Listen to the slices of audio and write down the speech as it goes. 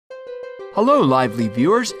Hello, lively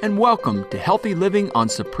viewers, and welcome to Healthy Living on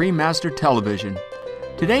Supreme Master Television.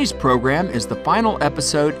 Today's program is the final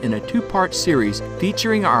episode in a two-part series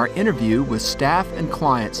featuring our interview with staff and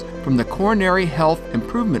clients from the Coronary Health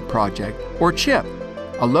Improvement Project, or CHIP,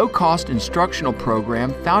 a low-cost instructional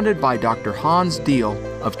program founded by Dr. Hans Deal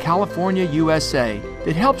of California, USA,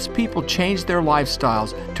 that helps people change their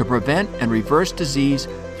lifestyles to prevent and reverse disease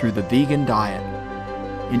through the vegan diet.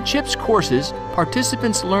 In CHIP's courses,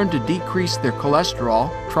 participants learn to decrease their cholesterol,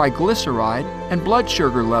 triglyceride, and blood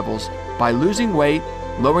sugar levels by losing weight,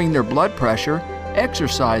 lowering their blood pressure,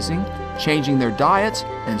 exercising, changing their diets,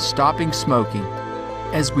 and stopping smoking.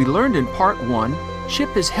 As we learned in Part 1,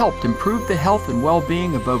 CHIP has helped improve the health and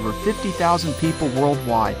well-being of over 50,000 people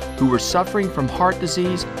worldwide who were suffering from heart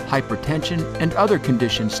disease, hypertension, and other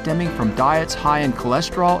conditions stemming from diets high in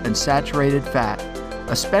cholesterol and saturated fat,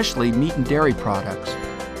 especially meat and dairy products.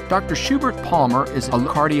 Dr. Schubert Palmer is a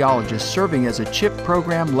cardiologist serving as a CHIP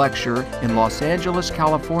program lecturer in Los Angeles,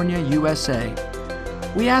 California, USA.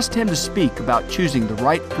 We asked him to speak about choosing the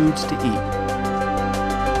right foods to eat.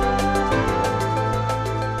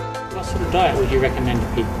 What sort of diet would you recommend to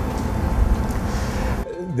people?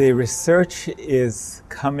 The research is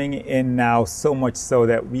coming in now so much so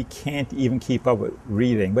that we can't even keep up with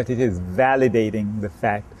reading, but it is validating the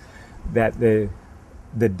fact that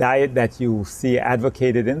the diet that you see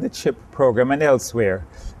advocated in the CHIP program and elsewhere,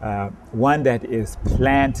 one that is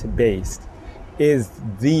plant-based, is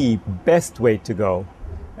the best way to go.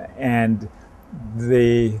 And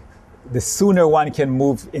the sooner one can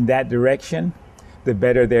move in that direction, the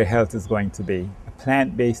better their health is going to be. A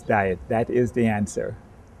plant-based diet, that is the answer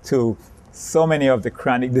to so many of the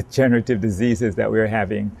chronic degenerative diseases that we're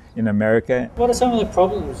having in America. What are some of the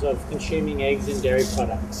problems of consuming eggs and dairy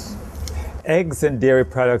products? Eggs and dairy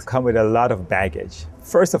products come with a lot of baggage.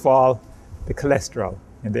 First of all, the cholesterol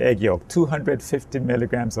in the egg yolk, 250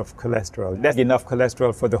 milligrams of cholesterol. That's enough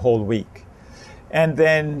cholesterol for the whole week. And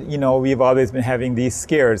then, we've always been having these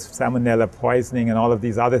scares, salmonella poisoning and all of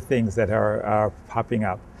these other things that are popping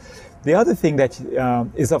up. The other thing that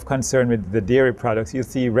is of concern with the dairy products, you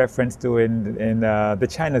see reference to in the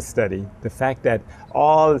China study, the fact that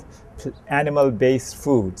all animal-based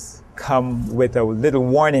foods come with a little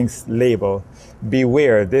warning label,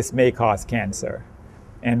 beware, this may cause cancer.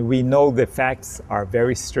 And we know the facts are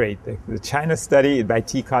very straight. The China study by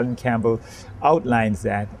T. Colin Campbell outlines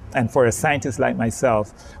that. And for a scientist like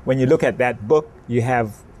myself, when you look at that book, you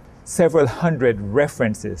have several hundred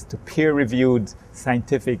references to peer-reviewed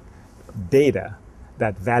scientific data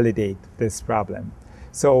that validate this problem.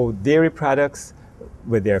 So dairy products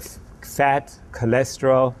with their fat,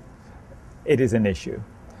 cholesterol, it is an issue.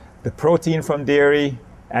 The protein from dairy,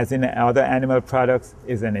 as in other animal products,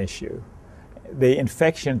 is an issue. The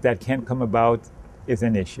infections that can come about is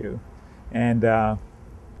an issue. And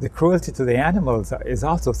the cruelty to the animals is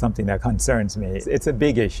also something that concerns me. It's a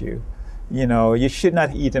big issue. You should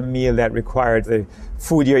not eat a meal that requires the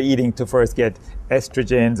food you're eating to first get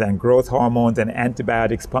estrogens and growth hormones and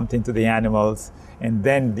antibiotics pumped into the animals, and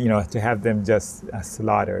then, to have them just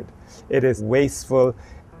slaughtered. It is wasteful,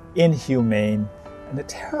 inhumane, and a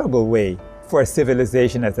terrible way for a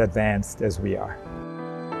civilization as advanced as we are.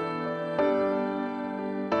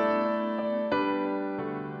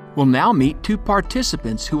 We'll now meet two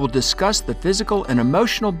participants who will discuss the physical and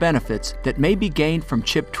emotional benefits that may be gained from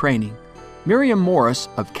CHIP training. Miriam Morris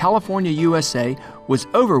of California, USA, was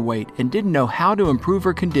overweight and didn't know how to improve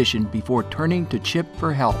her condition before turning to CHIP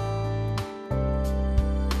for help.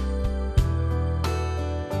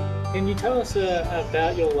 Can you tell us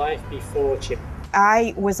about your life before CHIP?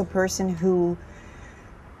 I was a person who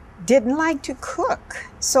didn't like to cook,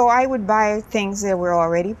 so I would buy things that were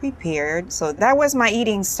already prepared. So that was my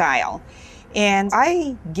eating style. And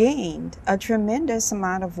I gained a tremendous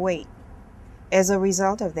amount of weight as a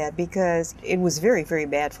result of that because it was very, very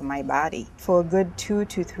bad for my body. For a good 2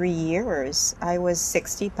 to 3 years, I was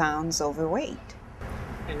 60 pounds overweight.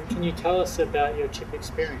 And can you tell us about your CHIP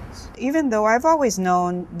experience? Even though I've always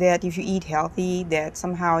known that if you eat healthy, that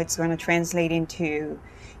somehow it's going to translate into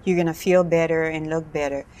you're going to feel better and look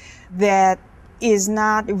better, that is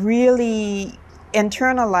not really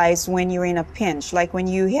internalized when you're in a pinch, like when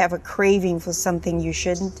you have a craving for something you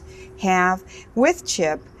shouldn't have. With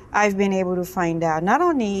CHIP, I've been able to find out not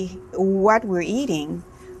only what we're eating,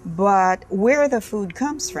 but where the food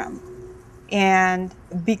comes from. And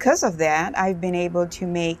because of that, I've been able to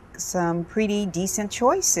make some pretty decent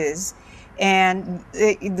choices. And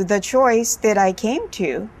the choice that I came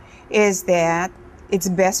to is that it's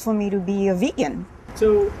best for me to be a vegan.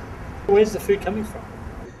 So where's the food coming from?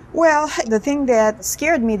 Well, the thing that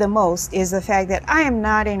scared me the most is the fact that I am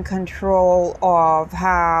not in control of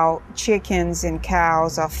how chickens and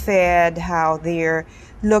cows are fed, how they're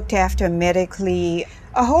looked after medically,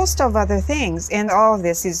 a host of other things. And all of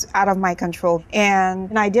this is out of my control.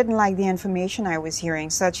 And I didn't like the information I was hearing,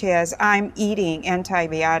 such as I'm eating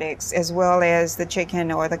antibiotics as well as the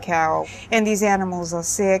chicken or the cow. And these animals are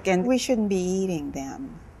sick and we shouldn't be eating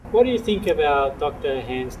them. What do you think about Dr.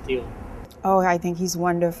 Hans Steele? Oh, I think he's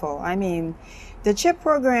wonderful. I mean, the CHIP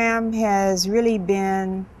program has really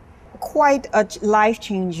been quite a life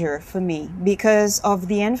changer for me because of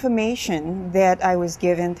the information that I was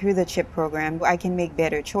given through the CHIP program. I can make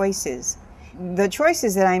better choices. The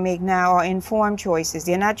choices that I make now are informed choices.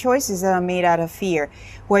 They're not choices that are made out of fear.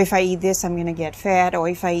 Well, if I eat this, I'm going to get fat, or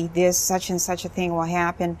if I eat this, such and such a thing will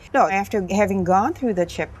happen. No, after having gone through the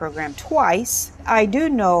CHIP program twice, I do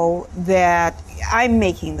know that I'm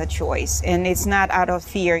making the choice, and it's not out of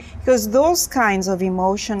fear, because those kinds of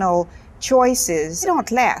emotional choices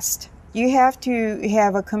don't last. You have to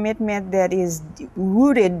have a commitment that is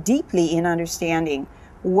rooted deeply in understanding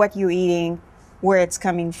what you're eating, where it's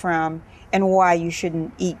coming from, and why you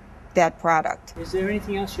shouldn't eat that product. Is there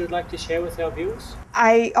anything else you would like to share with our viewers?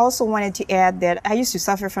 I also wanted to add that I used to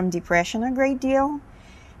suffer from depression a great deal,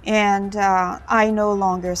 and I no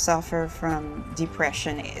longer suffer from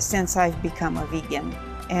depression since I've become a vegan,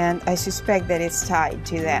 and I suspect that it's tied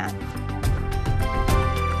to that.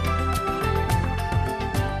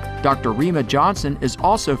 Dr. Rima Johnson is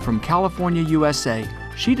also from California, USA.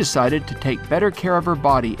 She decided to take better care of her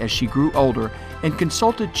body as she grew older and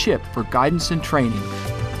consulted CHIP for guidance and training.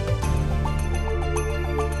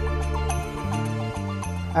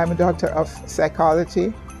 I'm a doctor of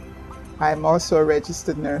psychology. I'm also a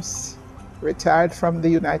registered nurse, retired from the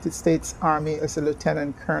United States Army as a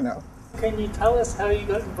lieutenant colonel. Can you tell us how you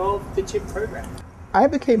got involved with the CHIP program? I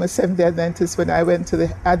became a Seventh-day Adventist when I went to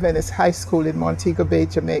the Adventist High School in Montego Bay,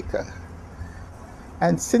 Jamaica.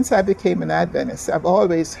 And since I became an Adventist, I've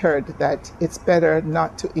always heard that it's better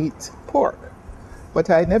not to eat pork. But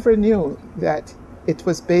I never knew that it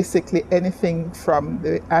was basically anything from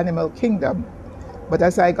the animal kingdom. But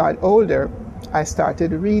as I got older, I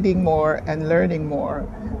started reading more and learning more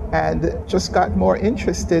and just got more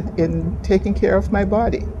interested in taking care of my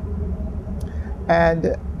body.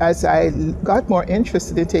 And as I got more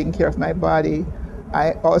interested in taking care of my body,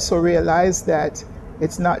 I also realized that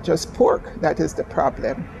it's not just pork that is the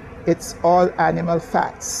problem. It's all animal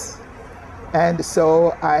fats. And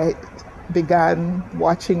so I began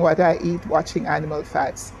watching what I eat, watching animal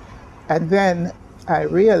fats. And then I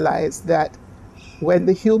realized that when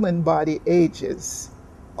the human body ages,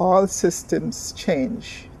 all systems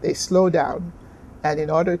change. They slow down. And in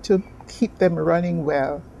order to keep them running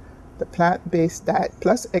well, the plant-based diet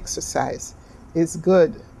plus exercise is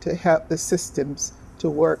good to help the systems to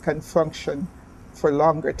work and function for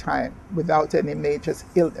longer time without any major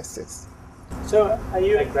illnesses. So are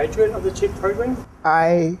you a graduate of the CHIP program?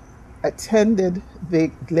 I attended the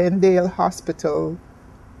Glendale Hospital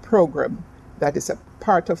program that is a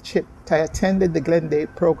part of CHIP. I attended the Glendale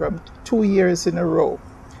program 2 years in a row.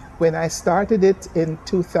 When I started it in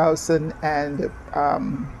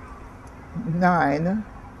 2009,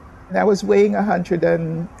 I was weighing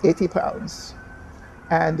 180 pounds.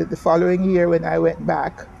 And the following year when I went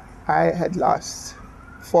back, I had lost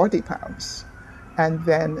 40 pounds. And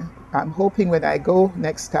then I'm hoping when I go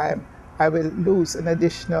next time, I will lose an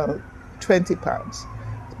additional 20 pounds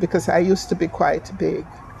because I used to be quite big.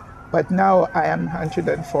 But now I am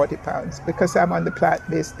 140 pounds because I'm on the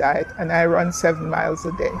plant-based diet and I run 7 miles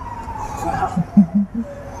a day. Wow.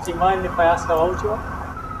 Do you mind if I ask how old you are?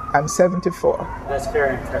 I'm 74. That's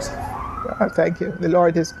very impressive. Oh, thank you. The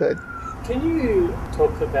Lord is good. Can you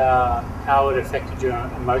talk about how it affected you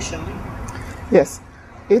emotionally? Yes,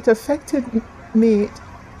 it affected me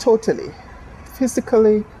totally,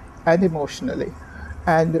 physically and emotionally.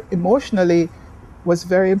 And emotionally was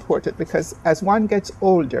very important because as one gets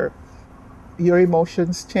older, your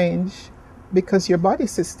emotions change because your body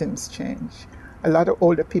systems change. A lot of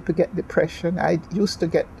older people get depression. I used to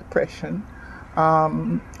get depression,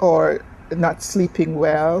 or not sleeping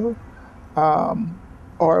well,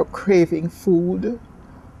 or craving food,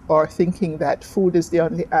 or thinking that food is the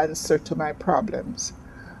only answer to my problems.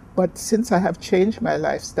 But since I have changed my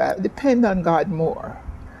lifestyle, depend on God more.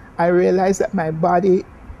 I realize that my body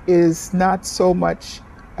is not so much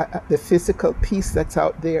the physical piece that's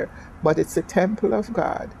out there, but it's the temple of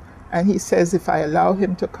God. And he says if I allow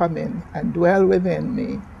him to come in and dwell within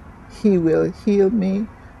me, he will heal me.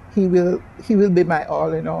 He will be my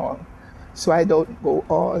all in all. So I don't go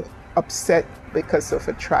all upset because of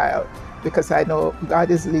a trial, because I know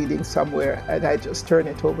God is leading somewhere and I just turn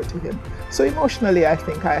it over to Him. So emotionally, I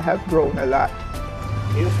think I have grown a lot.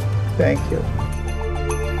 Beautiful. Thank you.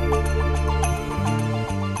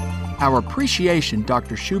 Our appreciation,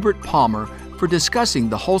 Dr. Schubert Palmer, for discussing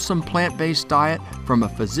the wholesome plant-based diet from a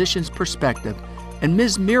physician's perspective, and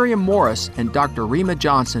Ms. Miriam Morris and Dr. Rima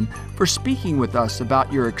Johnson for speaking with us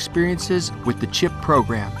about your experiences with the CHIP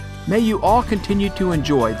program. May you all continue to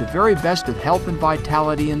enjoy the very best of health and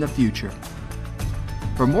vitality in the future.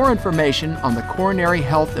 For more information on the Coronary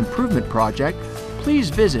Health Improvement Project,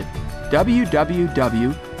 please visit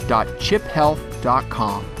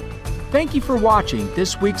www.chiphealth.com. Thank you for watching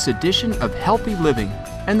this week's edition of Healthy Living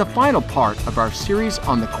and the final part of our series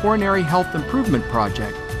on the Coronary Health Improvement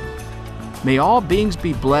Project. May all beings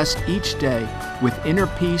be blessed each day with inner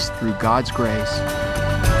peace through God's grace.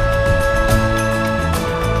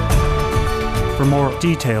 For more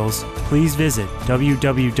details, please visit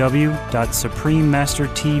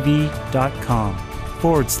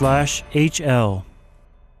www.suprememastertv.com/HL.